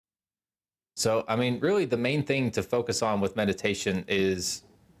So, I mean, really, the main thing to focus on with meditation is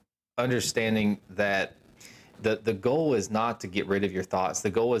understanding that the goal is not to get rid of your thoughts.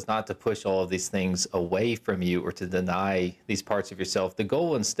 The goal is not to push all of these things away from you or to deny these parts of yourself. The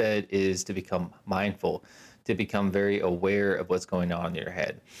goal instead is to become mindful, to become very aware of what's going on in your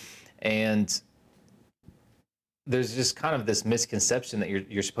head. And there's just kind of this misconception that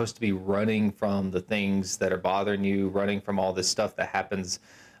you're supposed to be running from the things that are bothering you, running from all this stuff that happens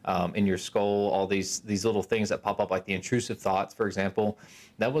in your skull, all these little things that pop up, like the intrusive thoughts, for example.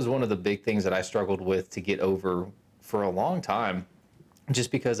 That was one of the big things that I struggled with to get over for a long time, just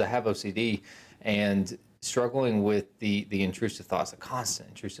because I have OCD, and struggling with the intrusive thoughts, the constant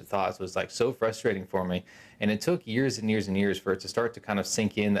intrusive thoughts, was like so frustrating for me. And it took years and years and years for it to start to kind of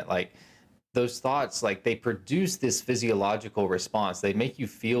sink in that, like, those thoughts, like, they produce this physiological response. They make you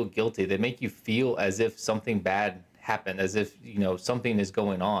feel guilty. They make you feel as if something bad happened, as if, something is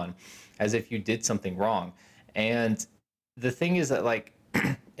going on, as if you did something wrong. And the thing is that, like,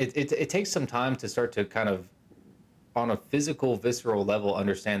 it takes some time to start to kind of, on a physical, visceral level,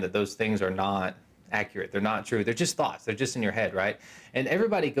 understand that those things are not accurate. They're not true. They're just thoughts. They're just in your head, right? And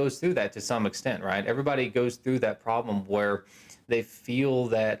everybody goes through that to some extent, right? Everybody goes through that problem where they feel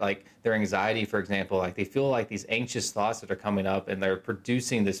that, like, their anxiety, for example, like, they feel like these anxious thoughts that are coming up, and they're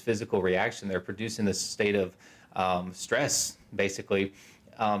producing this physical reaction. They're producing this state of stress, basically,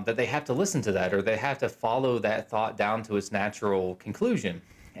 that they have to listen to that, or they have to follow that thought down to its natural conclusion.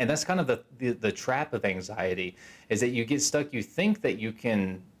 And that's kind of the trap of anxiety, is that you get stuck. You think that you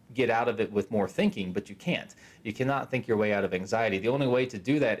can get out of it with more thinking, but you can't. You cannot think your way out of anxiety. The only way to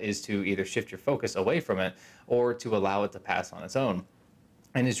do that is to either shift your focus away from it or to allow it to pass on its own.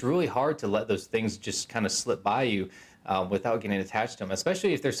 And it's really hard to let those things just kind of slip by you without getting attached to them,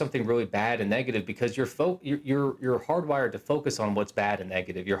 especially if there's something really bad and negative, because you're hardwired to focus on what's bad and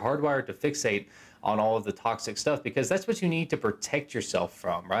negative. You're hardwired to fixate on all of the toxic stuff, because that's what you need to protect yourself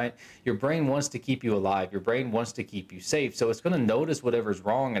from, right? Your brain wants to keep you alive. Your brain wants to keep you safe. So it's going to notice whatever's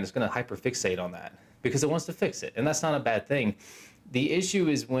wrong, and it's going to hyperfixate on that because it wants to fix it. And that's not a bad thing. The issue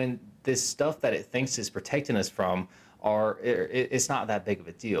is when this stuff that it thinks is protecting us from it's not that big of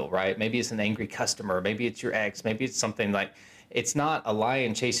a deal, right? Maybe it's an angry customer, maybe it's your ex, maybe it's something like, it's not a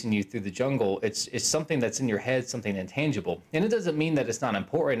lion chasing you through the jungle. It's something that's in your head, something intangible. And it doesn't mean that it's not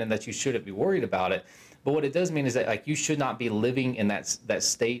important and that you shouldn't be worried about it. But what it does mean is that, like, you should not be living in that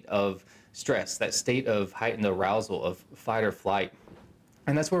state of stress, that state of heightened arousal, of fight or flight.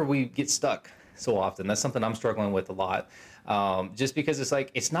 And that's where we get stuck so often. That's something I'm struggling with a lot. Just because it's like,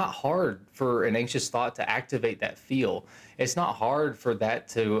 it's not hard for an anxious thought to activate that feel. It's not hard for that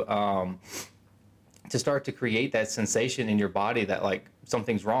to start to create that sensation in your body that, like,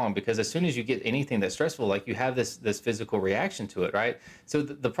 something's wrong, because as soon as you get anything that's stressful, like, you have this physical reaction to it, right? So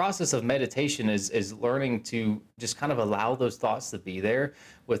the process of meditation is learning to just kind of allow those thoughts to be there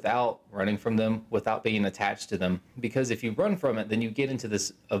without running from them, without being attached to them. Because if you run from it, then you get into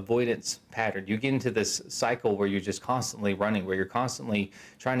this avoidance pattern. You get into this cycle where you're just constantly running, where you're constantly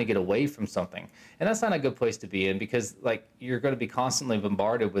trying to get away from something. And that's not a good place to be in, because, like, you're going to be constantly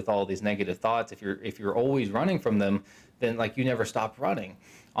bombarded with all these negative thoughts. If you're always running from them, then, like, you never stop running.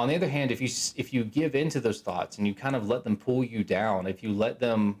 On the other hand, if you give into those thoughts and you kind of let them pull you down, if you let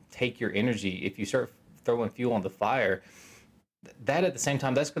them take your energy, if you start throwing fuel on the fire, that at the same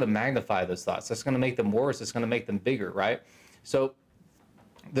time, that's going to magnify those thoughts. That's going to make them worse. It's going to make them bigger, right? So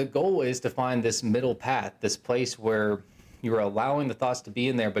the goal is to find this middle path, this place where you're allowing the thoughts to be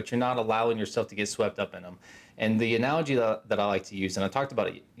in there, but you're not allowing yourself to get swept up in them. And the analogy that I like to use, and I talked about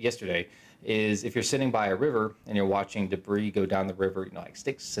it yesterday, is if you're sitting by a river and you're watching debris go down the river, like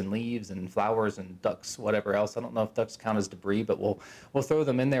sticks and leaves and flowers and ducks, whatever else. I don't know if ducks count as debris, but we'll throw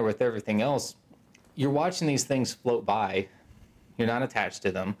them in there with everything else. You're watching these things float by. You're not attached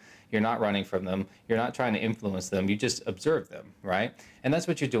to them. You're not running from them. You're not trying to influence them. You just observe them, right? And that's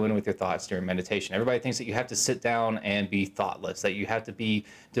what you're doing with your thoughts during meditation. Everybody thinks that you have to sit down and be thoughtless, that you have to be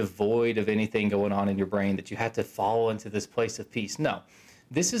devoid of anything going on in your brain, that you have to fall into this place of peace. No.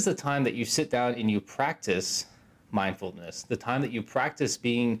 This is the time that you sit down and you practice mindfulness, the time that you practice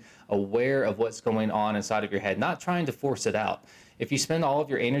being aware of what's going on inside of your head, not trying to force it out. If you spend all of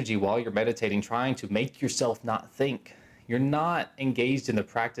your energy while you're meditating trying to make yourself not think, you're not engaged in the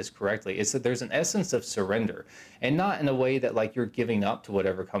practice correctly. It's that there's an essence of surrender, and not in a way that, like, you're giving up to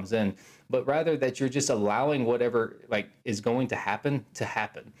whatever comes in, but rather that you're just allowing whatever, like, is going to happen,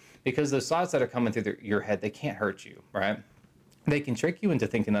 because those thoughts that are coming through your head, they can't hurt you, right? They can trick you into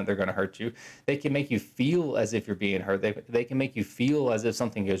thinking that they're going to hurt you. They can make you feel as if you're being hurt. They can make you feel as if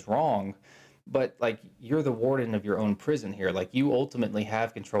something is wrong. but like you're the warden of your own prison here. Like you ultimately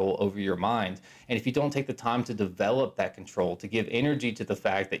have control over your mind. And if you don't take the time to develop that control, to give energy to the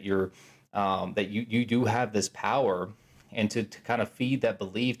fact that you do have this power, and to kind of feed that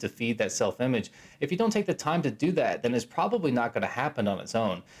belief, to feed that self-image, if you don't take the time to do that, then it's probably not going to happen on its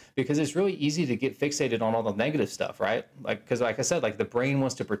own, because it's really easy to get fixated on all the negative stuff, right? Like, because like I said, like the brain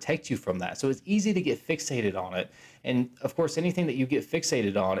wants to protect you from that, so it's easy to get fixated on it. And of course, anything that you get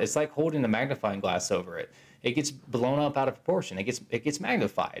fixated on, it's like holding a magnifying glass over it. It gets blown up out of proportion. It gets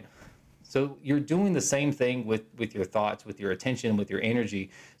magnified. So you're doing the same thing with your thoughts, with your attention, with your energy.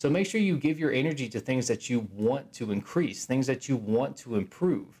 So make sure you give your energy to things that you want to increase, things that you want to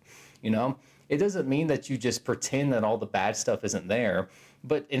improve. You know, it doesn't mean that you just pretend that all the bad stuff isn't there,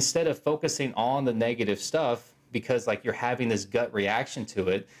 but instead of focusing on the negative stuff, because like you're having this gut reaction to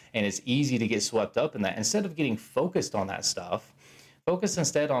it and it's easy to get swept up in that, instead of getting focused on that stuff, focus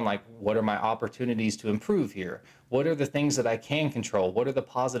instead on like, what are my opportunities to improve here? What are the things that I can control? What are the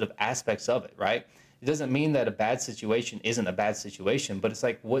positive aspects of it, right? It doesn't mean that a bad situation isn't a bad situation, but it's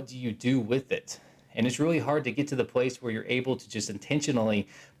like, what do you do with it? And it's really hard to get to the place where you're able to just intentionally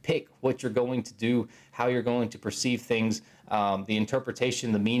pick what you're going to do, how you're going to perceive things, the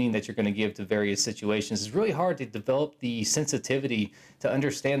interpretation, the meaning that you're going to give to various situations. It's really hard to develop the sensitivity to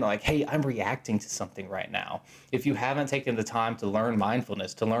understand that, like, hey, I'm reacting to something right now, if you haven't taken the time to learn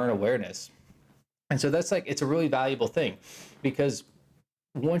mindfulness, to learn awareness. And so that's like, it's a really valuable thing, because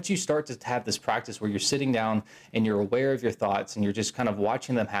once you start to have this practice where you're sitting down and you're aware of your thoughts and you're just kind of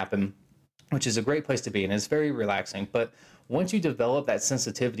watching them happen, which is a great place to be, and it's very relaxing. But once you develop that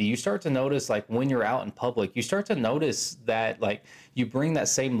sensitivity, you start to notice, like when you're out in public, you start to notice that like you bring that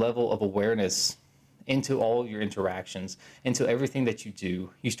same level of awareness into all your interactions, into everything that you do.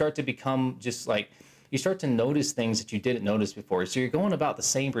 You start to become just like, you start to notice things that you didn't notice before. So you're going about the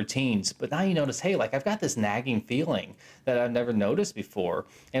same routines, but now you notice, hey, like I've got this nagging feeling that I've never noticed before.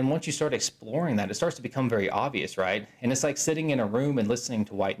 And once you start exploring that, it starts to become very obvious, right? And it's like sitting in a room and listening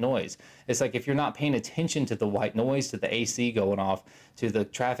to white noise. It's like if you're not paying attention to the white noise, to the AC going off, to the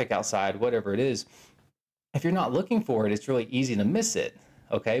traffic outside, whatever it is, if you're not looking for it, it's really easy to miss it.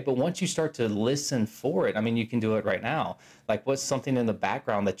 Okay. But once you start to listen for it, I mean, you can do it right now. Like, what's something in the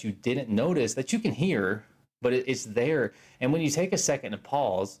background that you didn't notice that you can hear, but it's there. And when you take a second to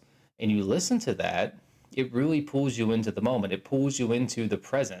pause and you listen to that, it really pulls you into the moment. It pulls you into the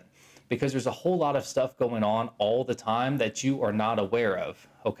present, because there's a whole lot of stuff going on all the time that you are not aware of.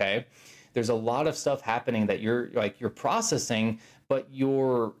 Okay. There's a lot of stuff happening that you're processing, but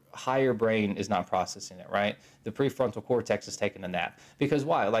your higher brain is not processing it, right? The prefrontal cortex is taking a nap. Because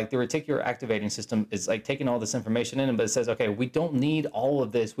why? Like the reticular activating system is like taking all this information in, but it says, okay, we don't need all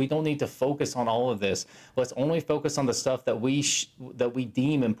of this. We don't need to focus on all of this. Let's only focus on the stuff that we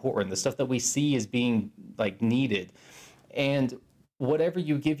deem important, the stuff that we see as being like needed. And whatever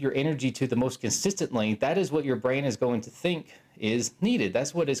you give your energy to the most consistently, that is what your brain is going to think is needed.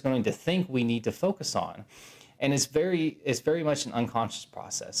 That's what it's going to think we need to focus on. And it's very much an unconscious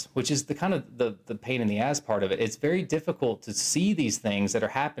process, which is the kind of the pain in the ass part of it. It's very difficult to see these things that are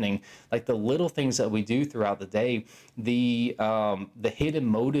happening, like the little things that we do throughout the day, the hidden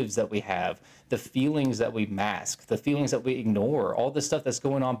motives that we have, the feelings that we mask, the feelings that we ignore, all the stuff that's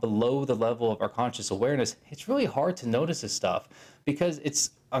going on below the level of our conscious awareness. It's really hard to notice this stuff because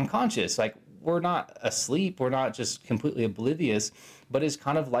it's unconscious. Like, we're not asleep, we're not just completely oblivious, but it's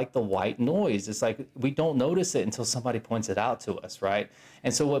kind of like the white noise. It's like we don't notice it until somebody points it out to us, right?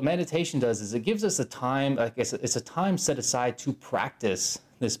 And so what meditation does is it gives us a time, I guess it's a time set aside to practice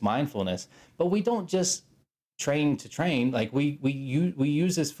this mindfulness, but we don't just train to train. Like we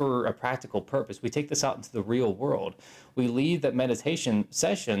use this for a practical purpose. We take this out into the real world. We leave that meditation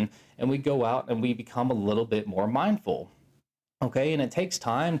session and we go out and we become a little bit more mindful. Okay, and it takes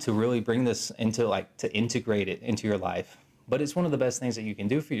time to really bring this into, like, to integrate it into your life. But it's one of the best things that you can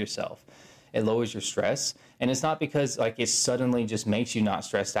do for yourself. It lowers your stress. And it's not because like it suddenly just makes you not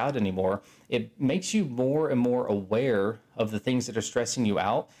stressed out anymore. It makes you more and more aware of the things that are stressing you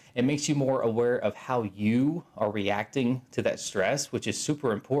out. It makes you more aware of how you are reacting to that stress, which is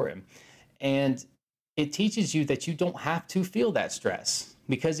super important. And it teaches you that you don't have to feel that stress,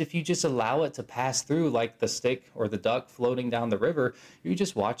 because if you just allow it to pass through like the stick or the duck floating down the river, you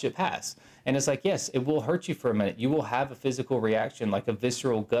just watch it pass. And it's like, yes, it will hurt you for a minute. You will have a physical reaction, like a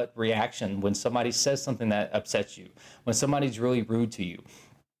visceral gut reaction, when somebody says something that upsets you, when somebody's really rude to you,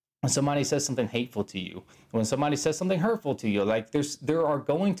 when somebody says something hateful to you, when somebody says something hurtful to you. Like there are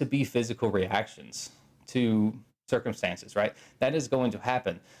going to be physical reactions to circumstances, right? That is going to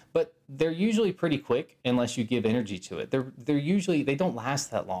happen, but they're usually pretty quick unless you give energy to it. They're usually, they don't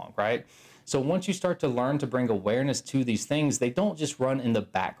last that long, right? So once you start to learn to bring awareness to these things, they don't just run in the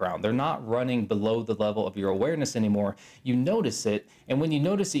background. They're not running below the level of your awareness anymore. You notice it. And when you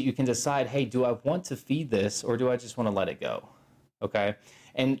notice it, you can decide, hey, do I want to feed this or do I just want to let it go? Okay.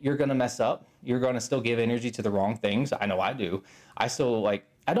 And you're going to mess up. You're going to still give energy to the wrong things. I know I do. I still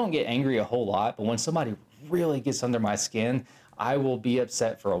I don't get angry a whole lot, but when somebody really gets under my skin, I will be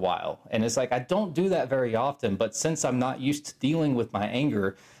upset for a while. And it's like, I don't do that very often, but since I'm not used to dealing with my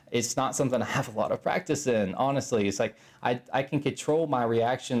anger, it's not something I have a lot of practice in. Honestly, it's like, I can control my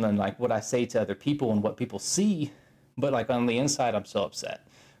reaction and like what I say to other people and what people see, but like on the inside, I'm so upset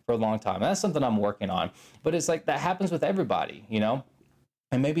for a long time. And that's something I'm working on, but it's like, that happens with everybody, you know?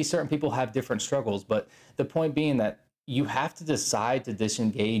 And maybe certain people have different struggles, but the point being that you have to decide to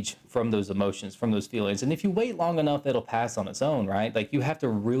disengage from those emotions, from those feelings. And if you wait long enough, it'll pass on its own, right? Like you have to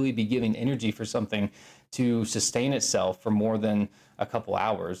really be giving energy for something to sustain itself for more than a couple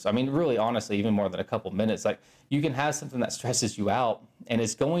hours. I mean, really, honestly, even more than a couple minutes. Like you can have something that stresses you out and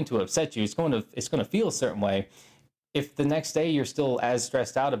it's going to upset you. It's going to feel a certain way. If the next day you're still as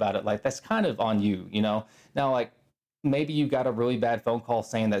stressed out about it, like that's kind of on you, you know? Now, like, maybe you got a really bad phone call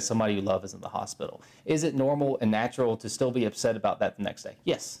saying that somebody you love is in the hospital. Is it normal and natural to still be upset about that the next day?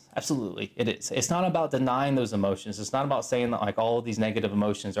 Yes, absolutely, it is. It's not about denying those emotions. It's not about saying that like all of these negative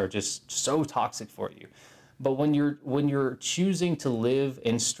emotions are just so toxic for you. But when you're choosing to live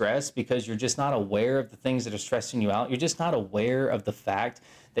in stress because you're just not aware of the things that are stressing you out, you're just not aware of the fact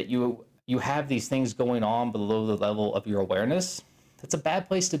that you have these things going on below the level of your awareness. That's a bad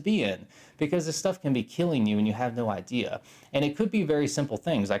place to be in because this stuff can be killing you and you have no idea. And it could be very simple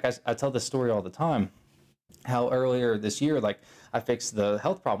things. Like I tell this story all the time, how earlier this year, like I fixed the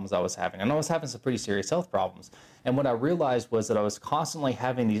health problems I was having. And I was having some pretty serious health problems. And what I realized was that I was constantly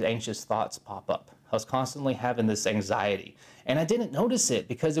having these anxious thoughts pop up. I was constantly having this anxiety. And I didn't notice it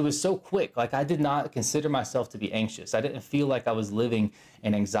because it was so quick. Like I did not consider myself to be anxious. I didn't feel like I was living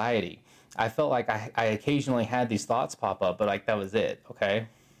in anxiety. I felt like I occasionally had these thoughts pop up, but like that was it, okay?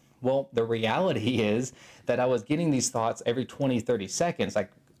 Well, the reality is that I was getting these thoughts every 20, 30 seconds, like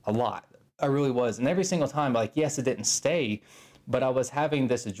a lot. I really was. And every single time, like, yes, it didn't stay, but I was having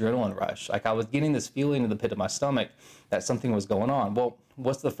this adrenaline rush. Like I was getting this feeling in the pit of my stomach that something was going on. Well,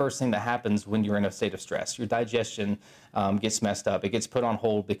 what's the first thing that happens when you're in a state of stress? Your digestion gets messed up. It gets put on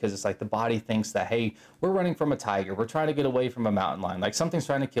hold because it's like the body thinks that, hey, we're running from a tiger. We're trying to get away from a mountain lion. Like something's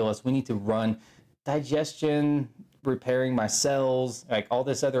trying to kill us. We need to run. Digestion, repairing my cells, like all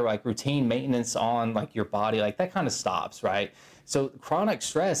this other like routine maintenance on like your body, like that kind of stops, right? So chronic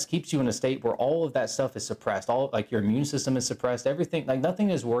stress keeps you in a state where all of that stuff is suppressed. All like your immune system is suppressed. Everything, like nothing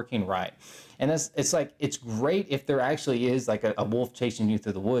is working right. And it's like, it's great if there actually is like a wolf chasing you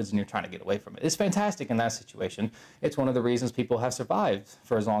through the woods and you're trying to get away from it. It's fantastic in that situation. It's one of the reasons people have survived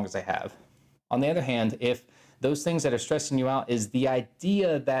for as long as they have. On the other hand, if those things that are stressing you out is the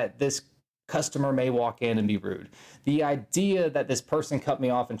idea that this customer may walk in and be rude, the idea that this person cut me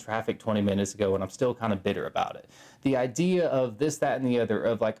off in traffic 20 minutes ago and I'm still kind of bitter about it, the idea of this, that, and the other,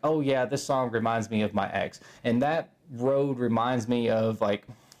 of like, oh yeah, this song reminds me of my ex, and that road reminds me of like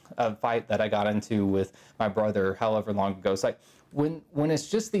a fight that I got into with my brother however long ago. It's like when it's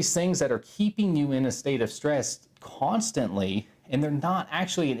just these things that are keeping you in a state of stress constantly and they're not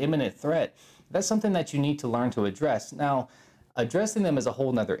actually an imminent threat, that's something that you need to learn to address. Now, addressing them is a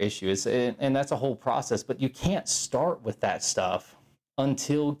whole nother issue, and that's a whole process, but you can't start with that stuff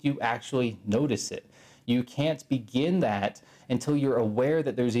until you actually notice it. You can't begin that until you're aware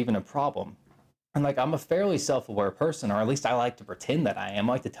that there's even a problem. And like, I'm a fairly self-aware person, or at least I like to pretend that I am.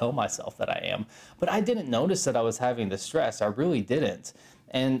 I like to tell myself that I am, but I didn't notice that I was having the stress. I really didn't.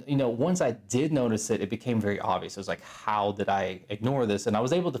 And, you know, once I did notice it, it became very obvious. It was like, how did I ignore this? And I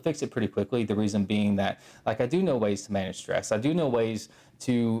was able to fix it pretty quickly. The reason being that, like, I do know ways to manage stress. I do know ways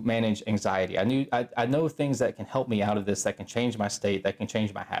to manage anxiety. I know things that can help me out of this, that can change my state, that can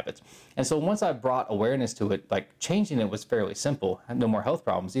change my habits. And so once I brought awareness to it, like changing it was fairly simple. I had no more health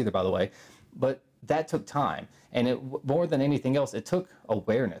problems either, by the way. But that took time. And it, more than anything else, it took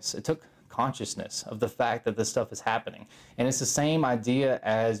awareness. It took consciousness of the fact that this stuff is happening. And it's the same idea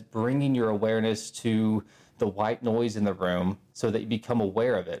as bringing your awareness to the white noise in the room so that you become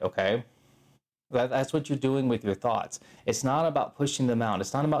aware of it, okay? That's what you're doing with your thoughts. It's not about pushing them out.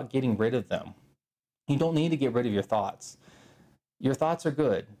 It's not about getting rid of them. You don't need to get rid of your thoughts. Your thoughts are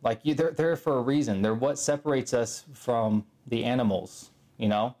good. Like, they're there for a reason. They're what separates us from the animals, you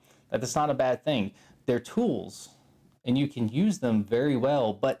know? That's not a bad thing. They're tools, and you can use them very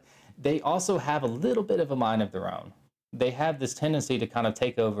well, but they also have a little bit of a mind of their own. They have this tendency to kind of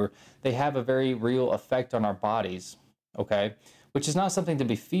take over. They have a very real effect on our bodies, okay? which is not something to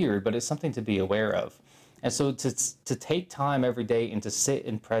be feared, but it's something to be aware of. And so to take time every day and to sit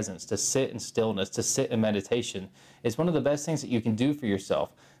in presence, to sit in stillness, to sit in meditation is one of the best things that you can do for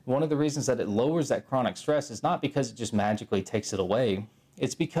yourself. One of the reasons that it lowers that chronic stress is not because it just magically takes it away.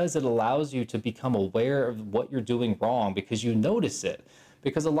 It's because it allows you to become aware of what you're doing wrong because you notice it.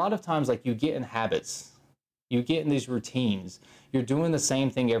 Because a lot of times, like, you get in habits, you get in these routines, you're doing the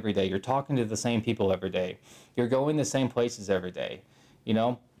same thing every day, you're talking to the same people every day, you're going the same places every day, you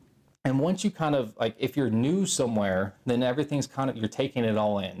know? And once you kind of, like, if you're new somewhere, then everything's kind of, you're taking it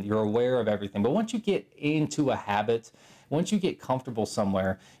all in. You're aware of everything. But once you get into a habit, once you get comfortable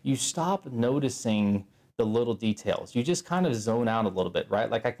somewhere, you stop noticing the little details. You just kind of zone out a little bit, right?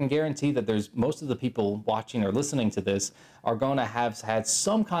 Like, I can guarantee that there's most of the people watching or listening to this are going to have had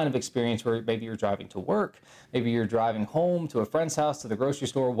some kind of experience where maybe you're driving to work, maybe you're driving home to a friend's house, to the grocery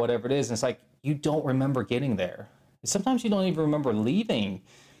store, whatever it is. And it's like, you don't remember getting there. Sometimes you don't even remember leaving.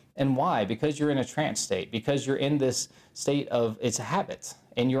 And why? Because you're in a trance state, because you're in this state of, it's a habit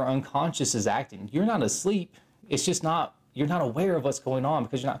and your unconscious is acting. You're not asleep. It's just not, you're not aware of what's going on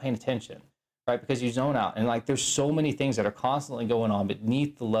because you're not paying attention, right? Because you zone out. And like, there's so many things that are constantly going on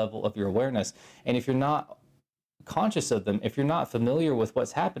beneath the level of your awareness. And if you're not conscious of them, if you're not familiar with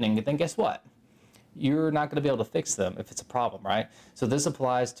what's happening, then guess what? You're not going to be able to fix them if it's a problem, right? So this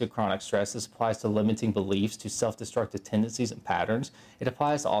applies to chronic stress. This applies to limiting beliefs, to self-destructive tendencies and patterns. It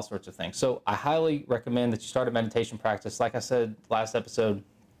applies to all sorts of things. So I highly recommend that you start a meditation practice. Like I said last episode,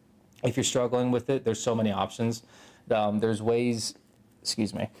 if you're struggling with it, there's so many options. There's ways,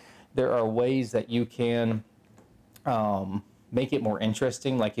 there are ways that you can make it more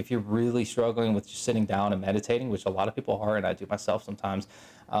interesting. Like, if you're really struggling with just sitting down and meditating, which a lot of people are, and I do myself sometimes,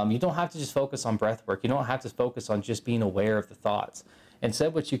 you don't have to just focus on breath work. You don't have to focus on just being aware of the thoughts.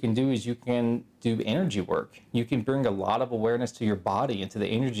 Instead, what you can do is you can do energy work. You can bring a lot of awareness to your body and to the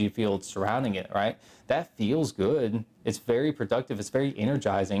energy field surrounding it, right? That feels good. It's very productive. It's very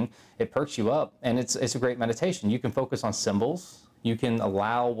energizing. It perks you up, and it's a great meditation. You can focus on symbols. You can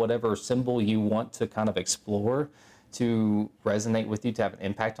allow whatever symbol you want to kind of explore to resonate with you, to have an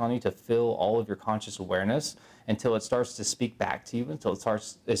impact on you, to fill all of your conscious awareness until it starts to speak back to you, until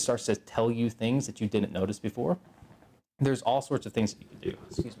it starts to tell you things that you didn't notice before. There's all sorts of things that you can do.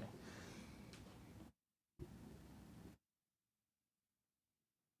 Excuse me.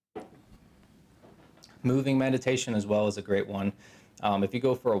 Moving meditation as well is a great one. If you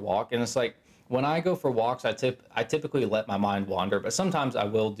go for a walk, and it's like, when I go for walks, I typically let my mind wander, but sometimes I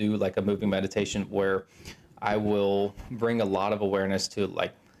will do like a moving meditation where I will bring a lot of awareness to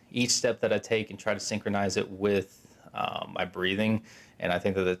like each step that I take and try to synchronize it with my breathing. And I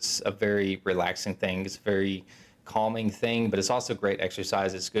think that it's a very relaxing thing. It's a very calming thing, but it's also great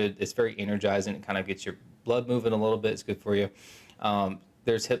exercise. It's good. It's very energizing. It kind of gets your blood moving a little bit. It's good for you.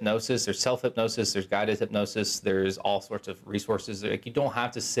 There's hypnosis, there's self-hypnosis, there's guided hypnosis, there's all sorts of resources. Like, you don't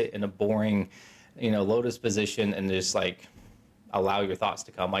have to sit in a boring, lotus position and just like allow your thoughts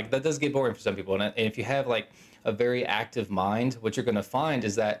to come. Like, that does get boring for some people. And if you have like a very active mind, what you're going to find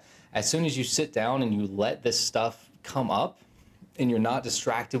is that as soon as you sit down and you let this stuff come up and you're not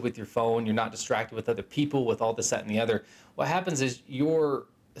distracted with your phone, you're not distracted with other people, with all this, that, and the other, what happens is your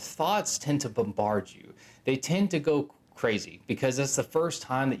thoughts tend to bombard you. They tend to go crazy because it's the first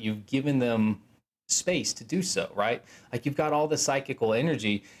time that you've given them space to do so, right? Like, you've got all this psychical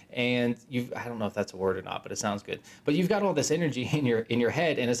energy and I don't know if that's a word or not, but it sounds good. But you've got all this energy in your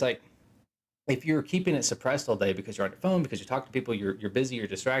head, and it's like, if you're keeping it suppressed all day because you're on your phone, because you're talking to people, you're busy, you're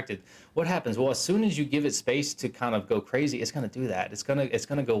distracted, what happens? Well, as soon as you give it space to kind of go crazy, it's going to do that. It's going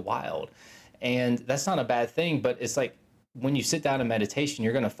to go wild. And that's not a bad thing, but it's like, when you sit down in meditation,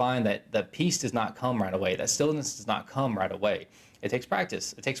 you're going to find that the peace does not come right away. That stillness does not come right away. It takes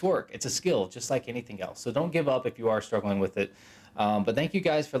practice. It takes work. It's a skill, just like anything else. So don't give up if you are struggling with it. But thank you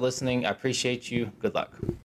guys for listening. I appreciate you. Good luck.